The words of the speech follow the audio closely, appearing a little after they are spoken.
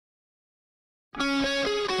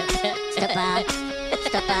Stoppa.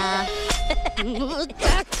 Stoppa.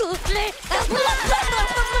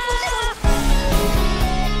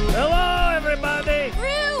 Hello, everybody.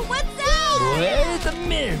 Rue, what's up? Wait a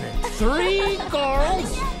minute. 3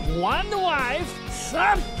 girls, 1 wife.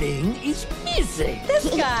 Something is missing. This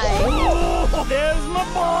guy. Oh, there's my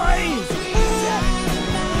boys.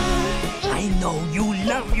 I know you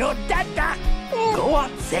love your dada. Go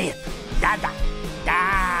on, say it. Dada.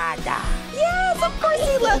 Dada. Yes, of course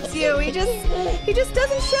he loves you. He just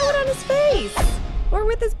doesn't show it on his face. Or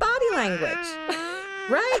with his body language.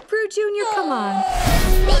 Right, Brew Jr.? Come on.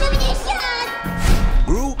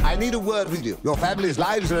 Brew, I need a word with you. Your family's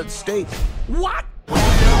lives are at stake. What?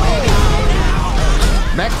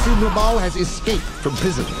 Maxime Ramal has escaped from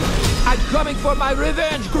prison. I'm coming for my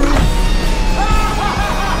revenge, Groot.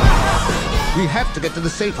 We have to get to the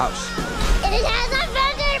safe house. It has a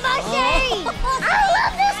vending machine! I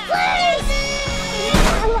love this place!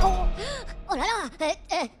 Oh la la!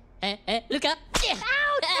 Look up!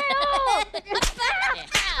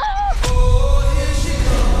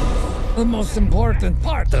 The most important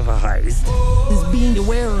part of a heist is being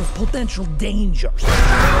aware of potential dangers.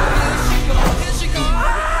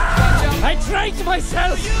 I trained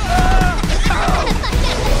myself!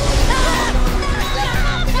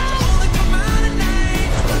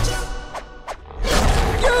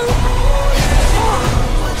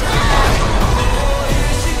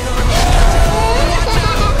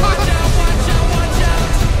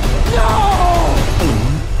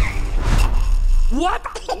 What?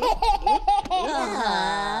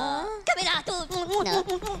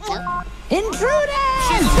 Intruders!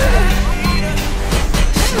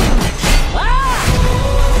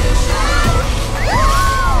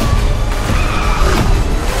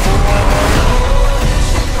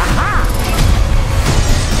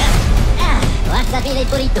 Wasabi el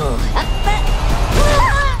burrito.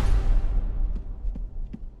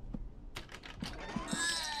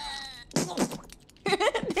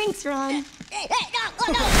 Thanks, Ron. Hey,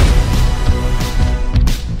 no, no!